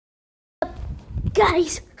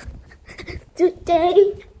Guys,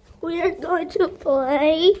 today we are going to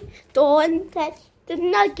play Don't Touch the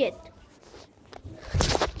Nugget.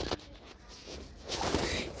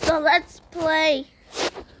 So let's play.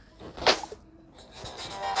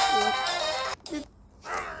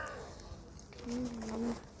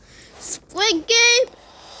 Squid Game?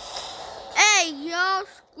 Hey, yo,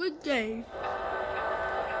 Squid Game.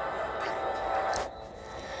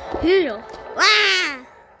 Here. Ah!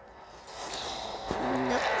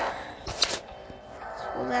 Nope.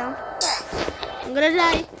 Slow down. I'm gonna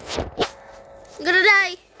die. I'm gonna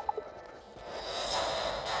die.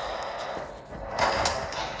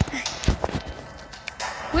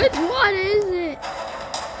 Which one is it?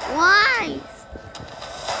 Why?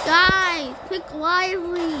 Guys, pick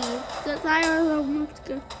wisely. The timer is almost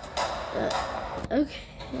good. Okay.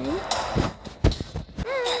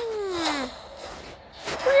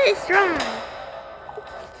 What is wrong?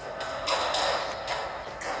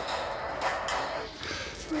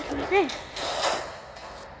 What is this?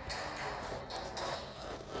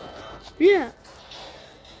 Yeah.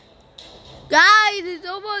 Guys, it's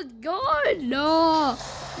almost gone. No.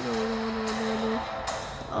 No.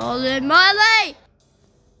 All the money.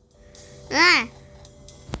 Ah.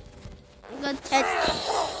 I'm gonna touch.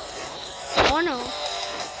 Oh no.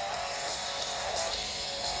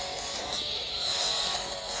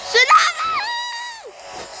 Tsunami!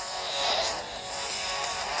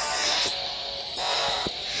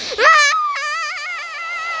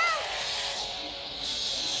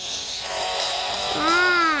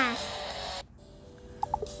 Ah.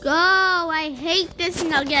 Go! I hate this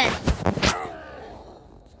nugget.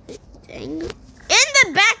 In the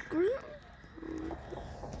back room.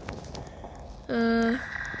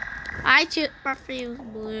 I choose perfume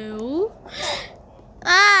blue.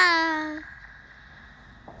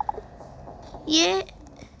 Yeah.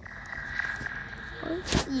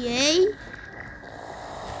 Yay.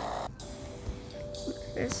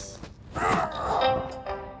 This.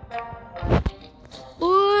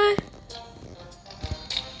 Boy.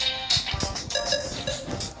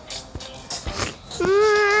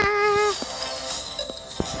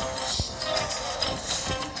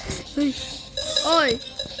 Oi.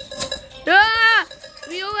 Ah!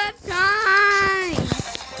 We don't have time.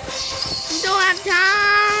 We don't have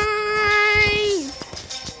time.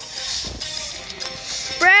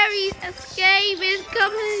 Barry's escape is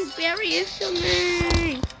coming. Barry is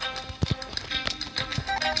coming.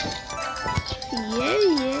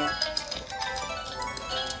 Yeah.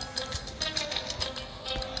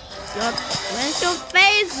 Where's your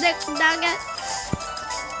face, next nugget?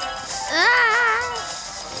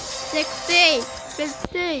 60,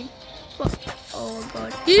 50. Oh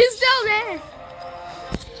god, he's still there.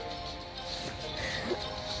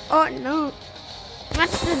 Oh no,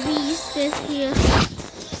 what's the beast is here?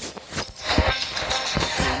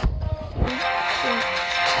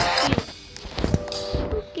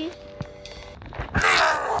 Okay.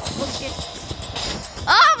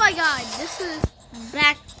 Oh my god, this is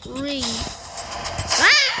back ring.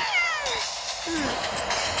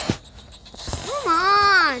 Come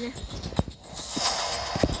on.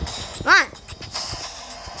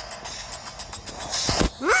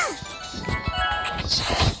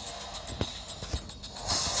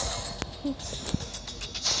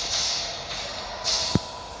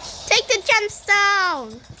 Take the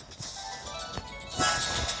gemstone.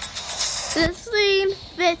 16,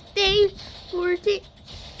 15, 14.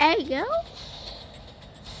 There you go.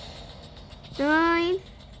 9,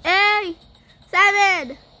 8,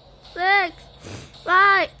 7, 6,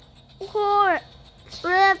 5, 4.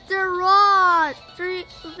 Lift the rod. 3,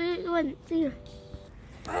 2, 1, 0.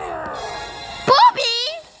 Booby!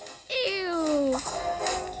 Ew.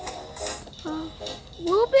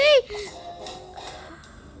 Booby!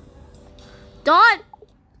 Done.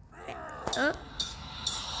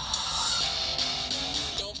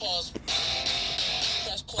 Don't pause.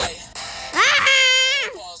 Press play.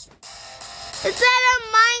 Pause. Is that a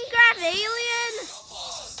Minecraft alien?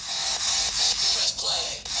 Press play.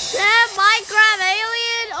 Is that a Minecraft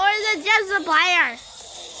alien or is it just a player?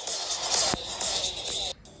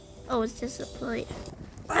 Oh, it's just a player.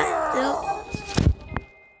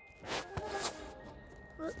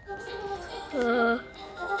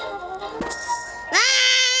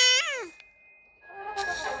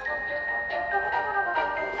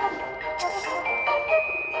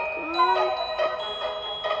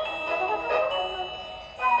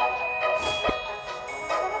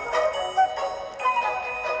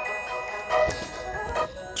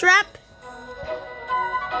 Trap.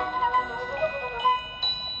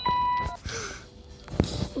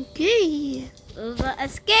 Okay.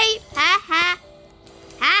 Escape. Ha ha.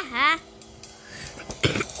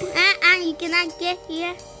 can I get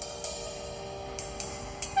here?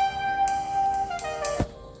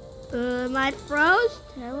 Am I froze?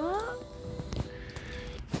 Hello?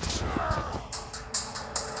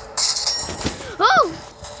 Oh!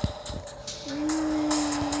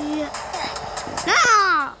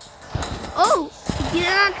 Ah! Oh! You did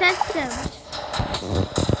not touch them.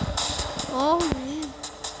 Oh, man.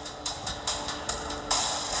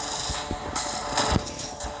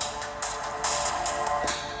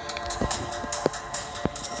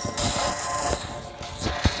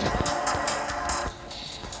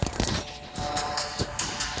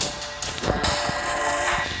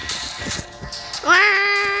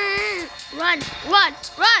 Run!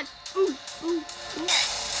 Ooh, ooh, ooh.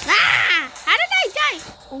 Ah! How did I die?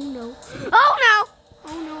 Oh no! Oh no!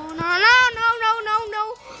 Oh no! No! No! No! No! No! No!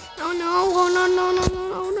 Oh no! Oh no! No! No! No!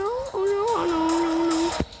 Oh no! Oh no! Oh no! No! No!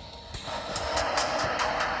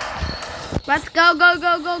 Let's go! Go!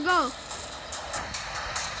 Go! Go! Go!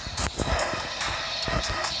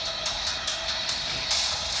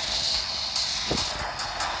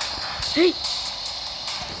 Hey!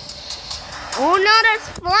 Oh no! There's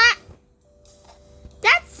flat.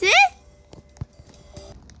 That's it?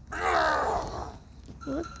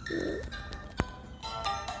 What the?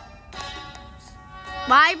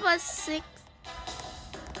 5 plus 6.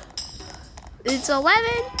 It's 11.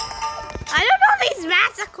 I don't know these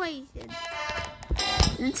math equations.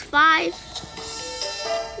 It's 5.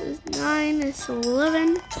 It's 9. It's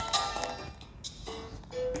 11.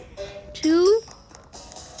 2.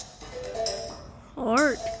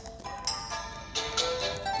 Hard.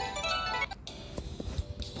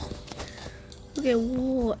 Okay,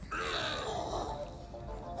 what?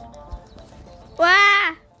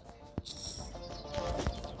 Wow!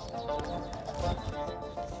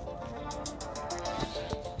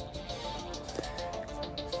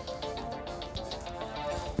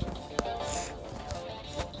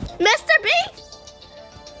 Mr. B?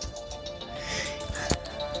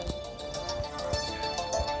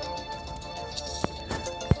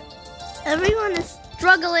 Everyone is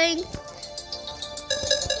struggling.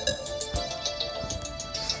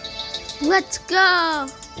 Let's go.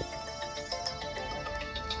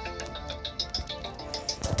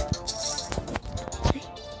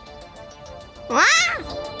 Ah!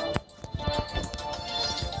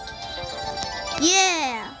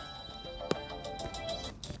 Yeah.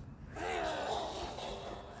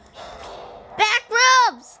 Back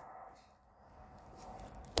rubs.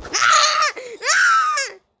 Ah! Ah!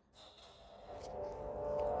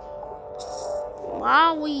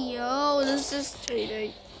 Wowie, yo, this is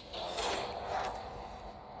cheating.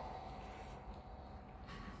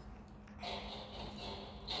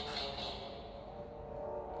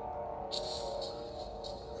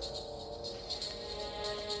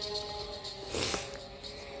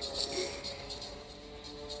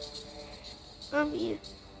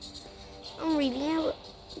 I'm reading a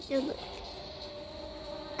book.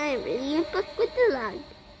 I'm reading a book with the log.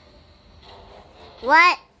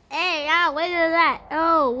 What? Hey, yo, what is that?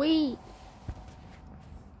 Oh, we.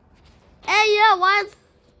 Hey, yo, what?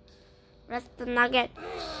 Press the nugget.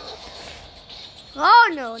 Oh,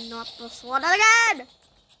 no, not this one again.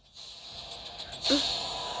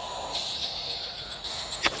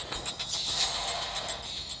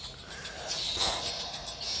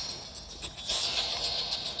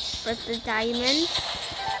 Press the diamond.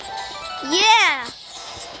 Yeah.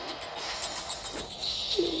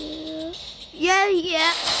 Yeah.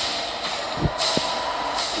 Yeah.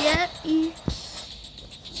 Yeah.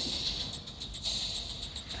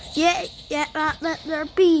 Yeah. Yeah. They're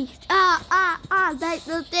bees.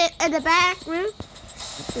 They in the back room.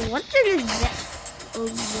 What is that? Oh,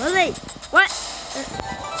 really? What?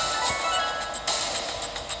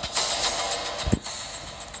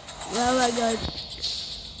 Oh my God.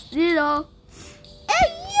 You know. Hey,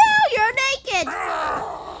 yo, you're naked.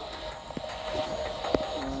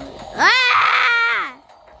 Ah!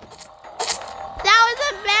 That was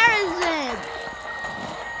embarrassing.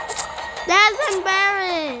 That's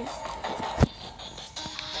embarrassing.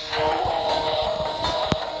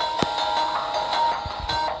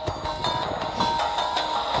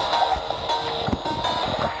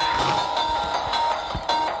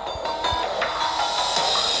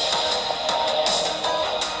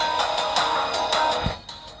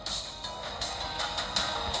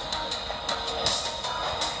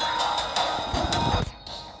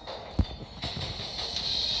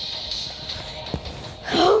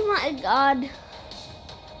 Oh my God.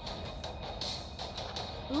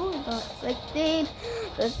 Oh my God. 16,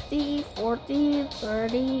 15, 14,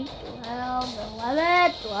 30, 12,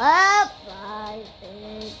 11, 12, 5,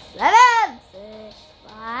 6, 7, 6,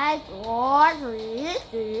 5, 4, 4, 3,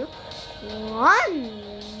 2, 1.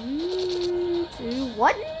 2,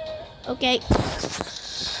 1. Okay.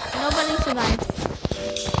 Nobody survived.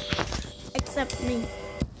 Except me.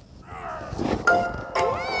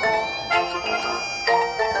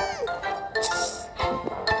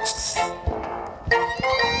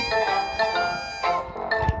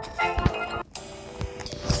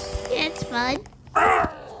 Yeah, it's fun.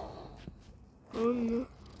 Oh no.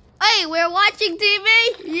 Hey, we're watching TV?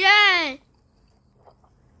 Yeah.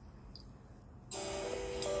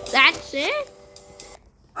 That's it?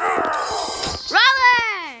 Roller!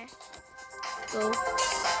 Go.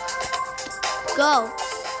 Go.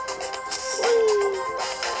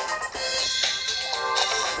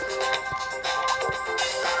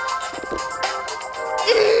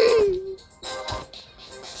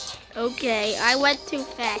 Okay, I went too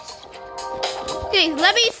fast. Okay,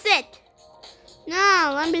 let me sit.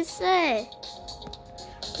 No, let me sit.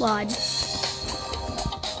 One.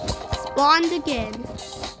 Spawned again.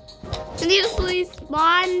 Can you please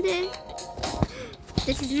spawn this?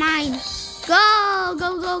 This is mine. Go,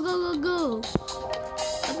 go, go, go, go, go.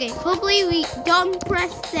 Okay, hopefully we don't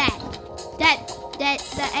press the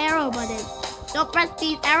arrow button. Don't press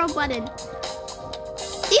the arrow button.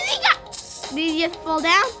 Did you just fall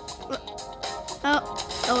down? Oh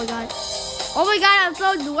my god. Oh my god, I'm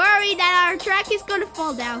so worried that our track is gonna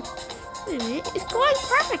fall down. Wait a minute, it's going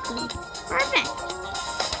perfectly. Perfect.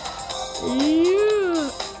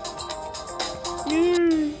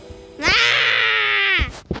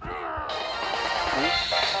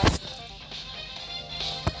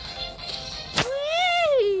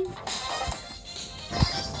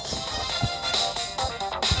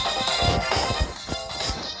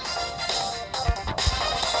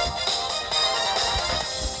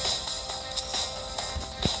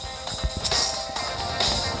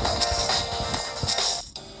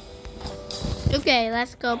 Okay,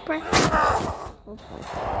 let's go press.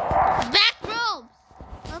 Back rooms!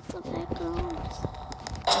 What's the back rooms?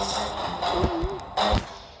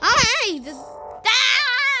 Oh, hey!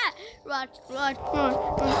 Run.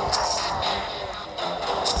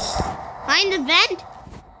 Find the vent.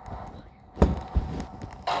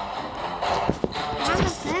 Find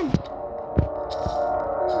the vent.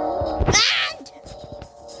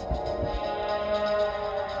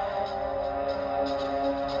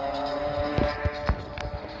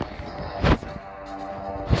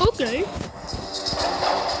 Okay.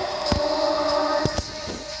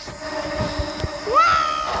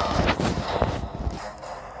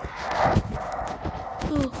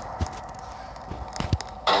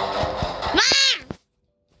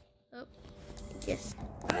 Oh, yes.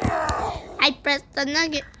 I pressed the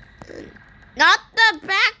nugget. Not the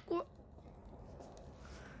back.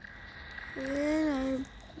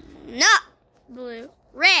 Not blue.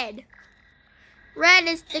 Red. Red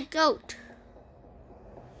is the goat.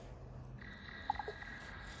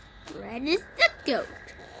 Red is the goat.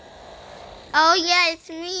 Oh yeah, it's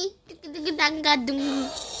me.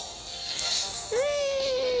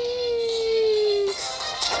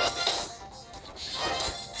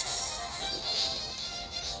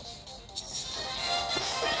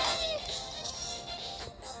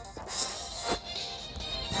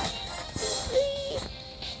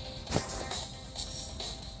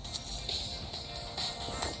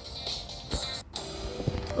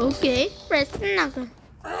 Okay, press the nugget.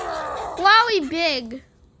 Wowie big.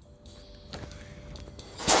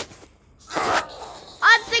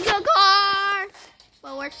 Obstacle car.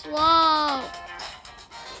 But we're slow.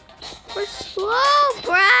 We're slow,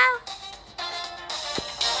 bro.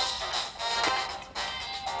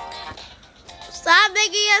 Stop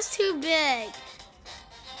making us too big.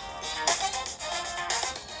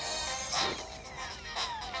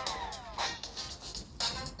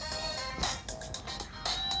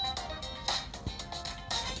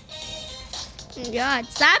 God,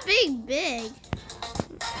 stop being big.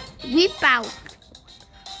 Whip out.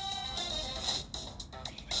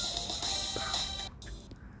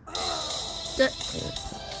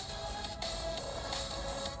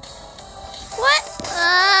 What?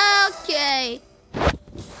 Okay.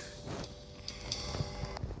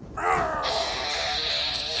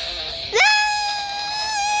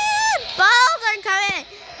 Balls are coming.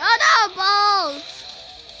 Oh no, balls.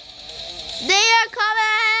 They are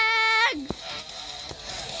coming.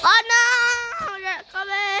 Oh no, they're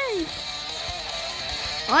coming.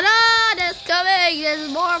 Oh no, they're coming. There's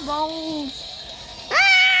more balls.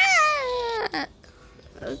 Ah!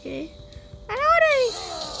 Okay. I know what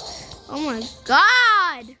oh my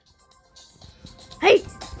god. Hey.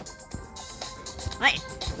 Hey.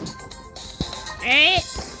 Hey.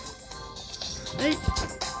 Hey.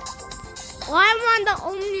 Why am I the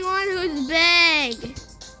only one who's big?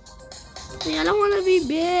 See, I don't want to be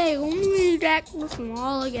big. I want to be back to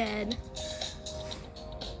small again.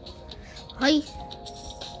 Hi.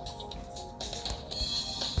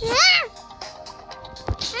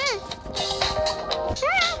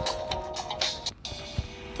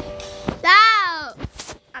 Stop!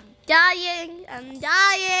 I'm dying. I'm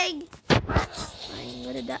dying. I'm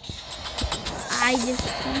gonna die.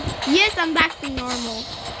 Yes, I'm back to normal.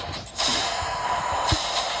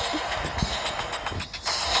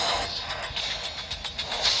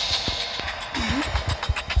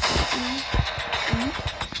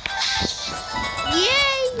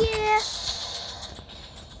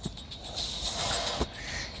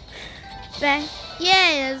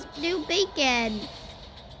 Yes, new bacon.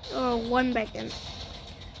 Or one bacon.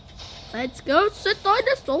 Let's go sit on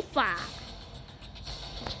the sofa.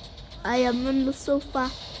 I am on the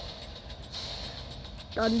sofa.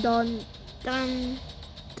 Dun dun dun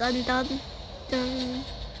dun dun dun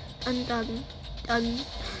dun dun dun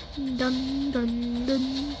dun dun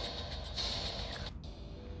dun.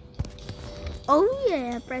 Oh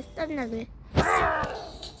yeah, press the nugget.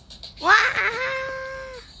 Wow!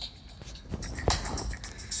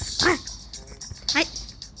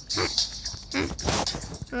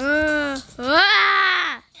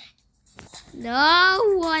 Now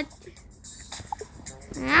what?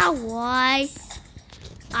 Now why?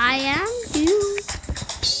 I am you.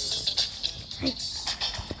 Hey.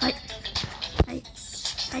 Hey.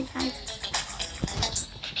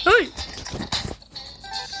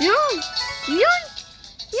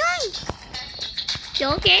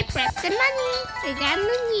 Okay, press the money. I got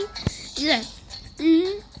money.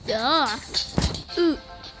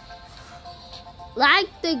 Like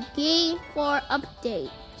the game for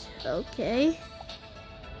update. Okay.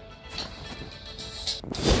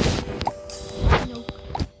 Nope.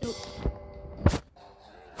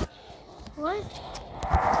 What?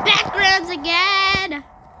 Backgrounds again.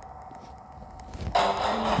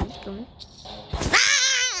 Ah!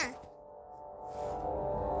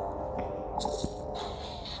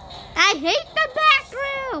 I hate the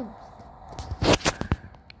background.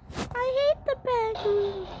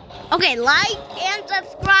 Okay, like and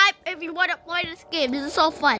subscribe if you want to play this game. This is so fun.